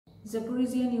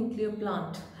Zaporizhizhia Nuclear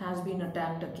Plant has been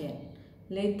attacked again.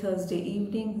 Late Thursday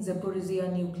evening,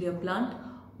 Zaporizhizhia Nuclear Plant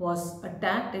was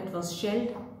attacked. It was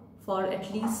shelled for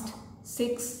at least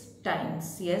 6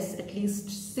 times. Yes, at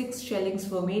least 6 shellings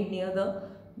were made near the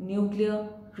nuclear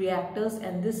reactors,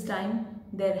 and this time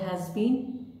there has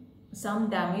been some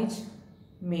damage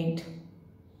made.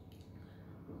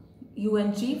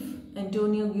 UN Chief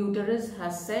Antonio Guterres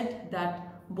has said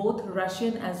that both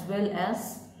Russian as well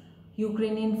as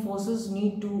Ukrainian forces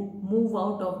need to move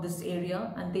out of this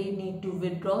area and they need to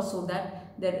withdraw so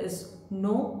that there is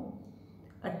no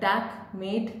attack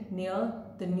made near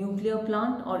the nuclear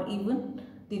plant or even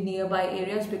the nearby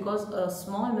areas, because a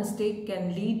small mistake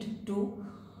can lead to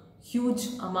huge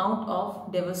amount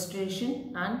of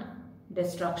devastation and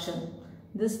destruction.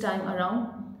 This time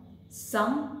around,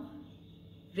 some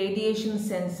radiation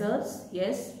sensors,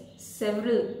 yes,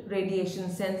 several radiation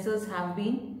sensors have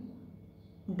been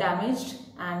damaged,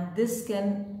 and this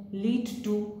can lead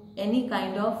to any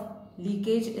kind of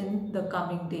leakage in the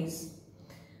coming days.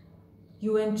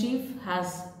 UN chief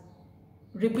has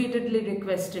repeatedly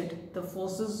requested the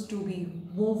forces to be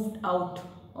moved out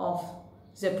of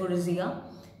Zaporizhzhia.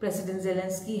 President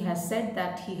Zelenskky has said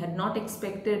that he had not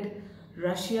expected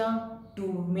Russia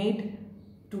to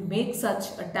make such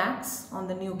attacks on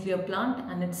the nuclear plant,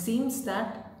 and it seems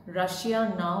that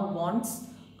Russia now wants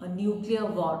a nuclear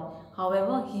war.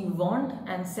 However, he warned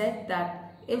and said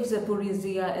that if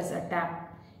Zaporizhzhia is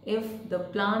attacked, if the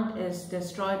plant is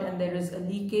destroyed and there is a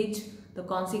leakage, the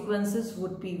consequences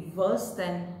would be worse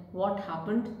than what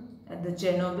happened at the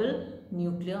Chernobyl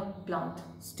nuclear plant.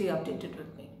 Stay updated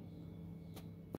with me.